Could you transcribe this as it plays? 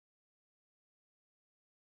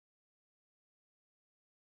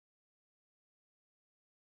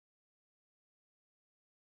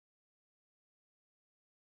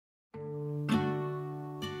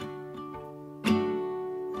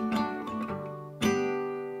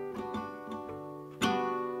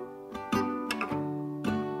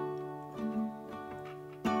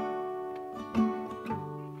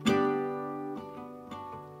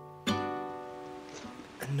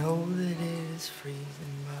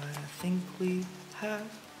freezing, but I think we have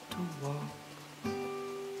to walk.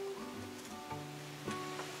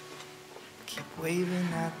 Keep waving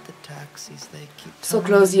at the taxis, they keep So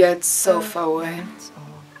close yet so far away.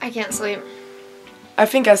 I can't sleep. I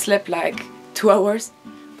think I slept like 2 hours.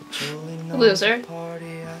 Loser.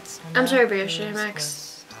 I'm sorry for yesterday,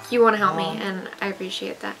 Max. You want to help me, and I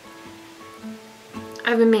appreciate that.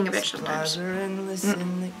 I've been being a bitch sometimes.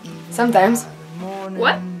 Sometimes.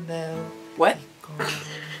 What? What?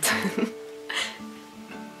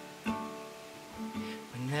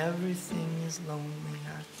 When everything is lonely,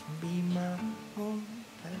 I can be my own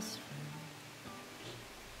best friend.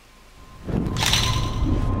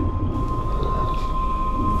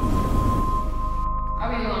 Are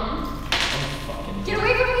we alone? Get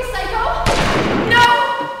away from me, psycho! No!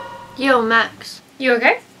 Yo, Max. You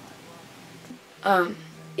okay?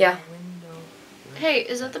 Yeah. Hey,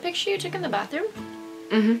 is that the picture you took in the bathroom?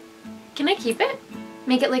 Mm-hmm. Can I keep it?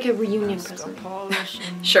 Make it like a reunion present.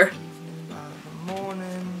 Sure.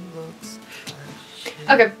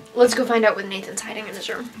 Okay, let's go find out what Nathan's hiding in his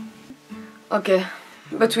room. Okay,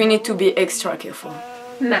 but we need to be extra careful.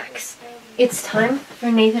 Max, it's time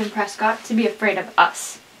for Nathan Prescott to be afraid of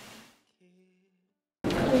us.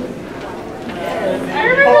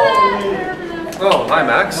 Oh, hi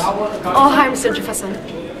Max. Oh, hi, Mr. Jefferson.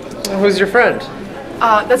 Who's your friend?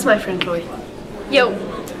 That's my friend Chloe. Yo.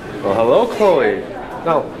 Well, hello Chloe.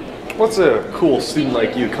 Now, what's a cool student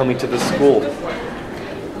like you coming to this school?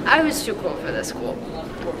 I was too cool for this school.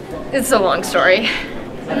 It's a long story.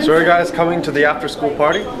 So are you guys coming to the after-school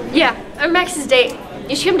party? Yeah, or Max's date.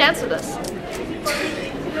 You should come dance with us.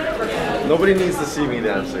 Nobody needs to see me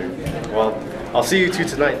dancing. Well, I'll see you two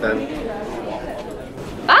tonight then.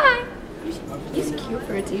 Bye! He's cute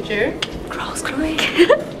for a teacher. Gross, Chloe.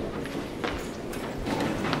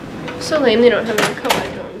 So lame they don't have any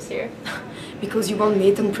co-ed dorms here. Because you want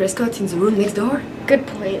Nathan Prescott in the room next door? Good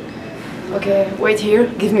point. Okay, wait here.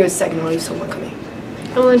 Give me a second while you someone coming.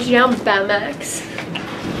 I want you down, Bad Max.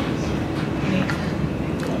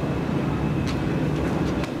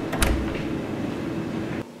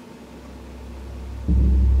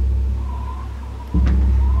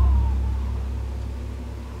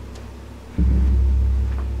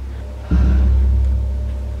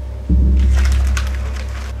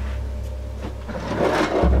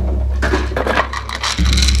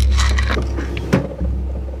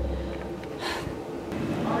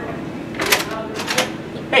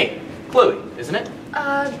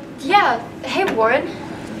 Yeah. Hey, Warren.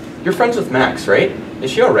 You're friends with Max, right?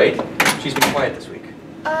 Is she alright? She's been quiet this week.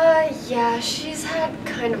 Yeah, she's had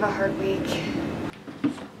kind of a hard week.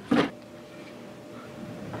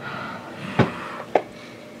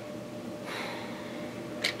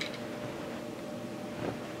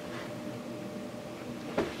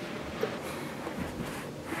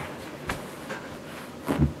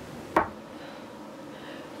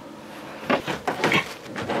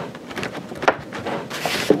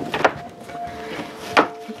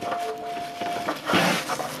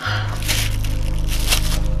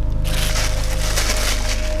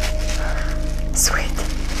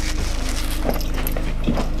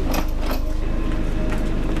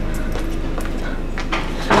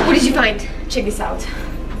 What did you find? Check this out.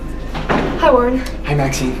 Hi, Warren. Hi,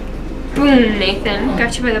 Maxine. Boom, Nathan.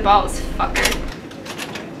 Got you by the balls, fucker.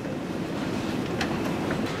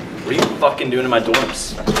 What are you fucking doing in my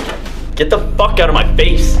dorms? Get the fuck out of my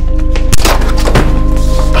face!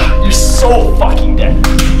 You're so fucking dead.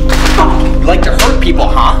 You like to hurt people,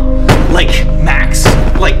 huh? Like Max?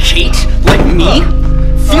 Like Kate? Like me?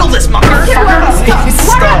 Feel this, motherfucker! Okay,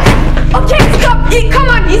 stop! Okay, stop! Come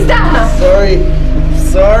on, he's down now!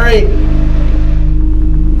 Sorry.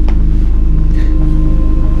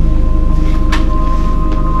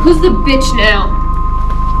 Who's the bitch now?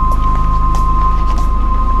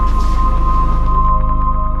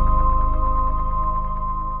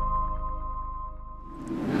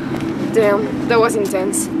 Damn, that was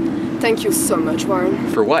intense. Thank you so much, Warren.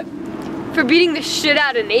 For what? For beating the shit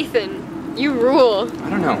out of Nathan. You rule. I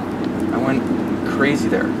don't know. I went crazy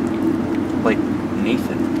there. Like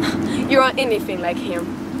Nathan. You aren't anything like him.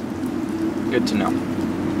 Good to know.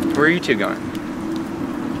 Where are you two going?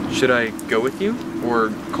 Should I go with you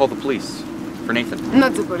or call the police for Nathan?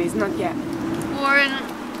 Not the police, not yet. Warren,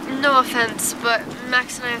 no offense, but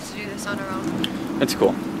Max and I have to do this on our own. It's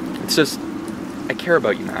cool. It's just, I care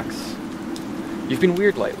about you, Max. You've been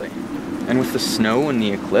weird lately. And with the snow and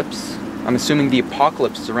the eclipse, I'm assuming the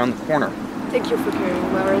apocalypse is around the corner. Thank you for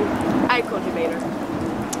caring, Warren. I'll call you later.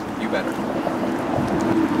 You better.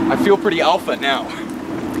 I feel pretty alpha now.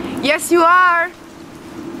 Yes, you are!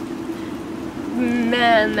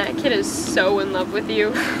 Man, that kid is so in love with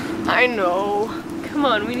you. I know. Come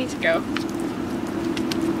on, we need to go.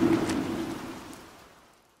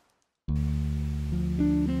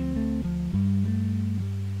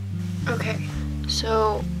 Okay,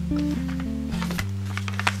 so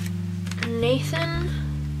Nathan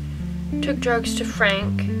took drugs to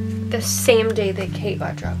Frank the same day that Kate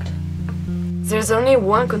got drugged. There's only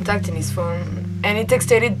one contact in his phone, and he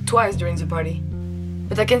texted twice during the party.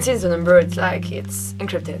 But I can see the number, it's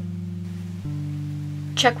encrypted.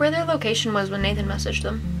 Check where their location was when Nathan messaged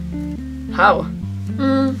them. How?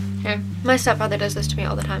 Here. My stepfather does this to me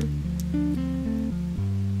all the time.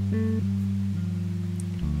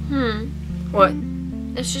 What?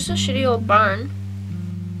 It's just a shitty old barn.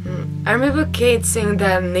 I remember Kate saying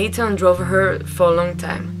that Nathan drove her for a long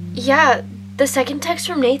time. Yeah, the second text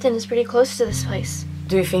from Nathan is pretty close to this place.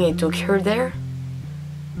 Do you think he took her there?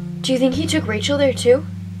 Do you think he took Rachel there too?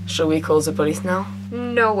 Shall we call the police now?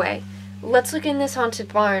 No way. Let's look in this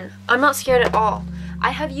haunted barn. I'm not scared at all.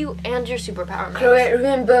 I have you and your superpower, Max. Chloe,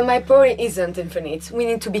 remember, my power isn't infinite. We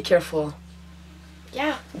need to be careful.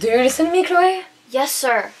 Yeah. Do you listen to me, Chloe? Yes,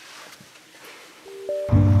 sir.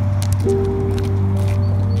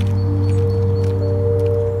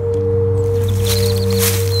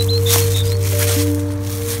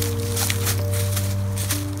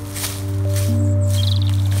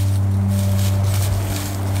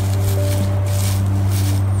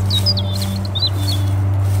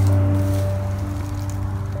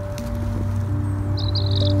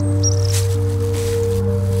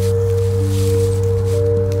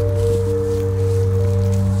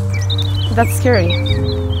 That's scary.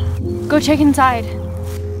 Go check inside.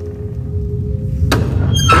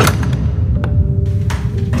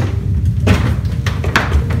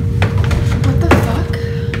 What the fuck?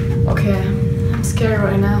 Okay, I'm scared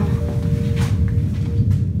right now.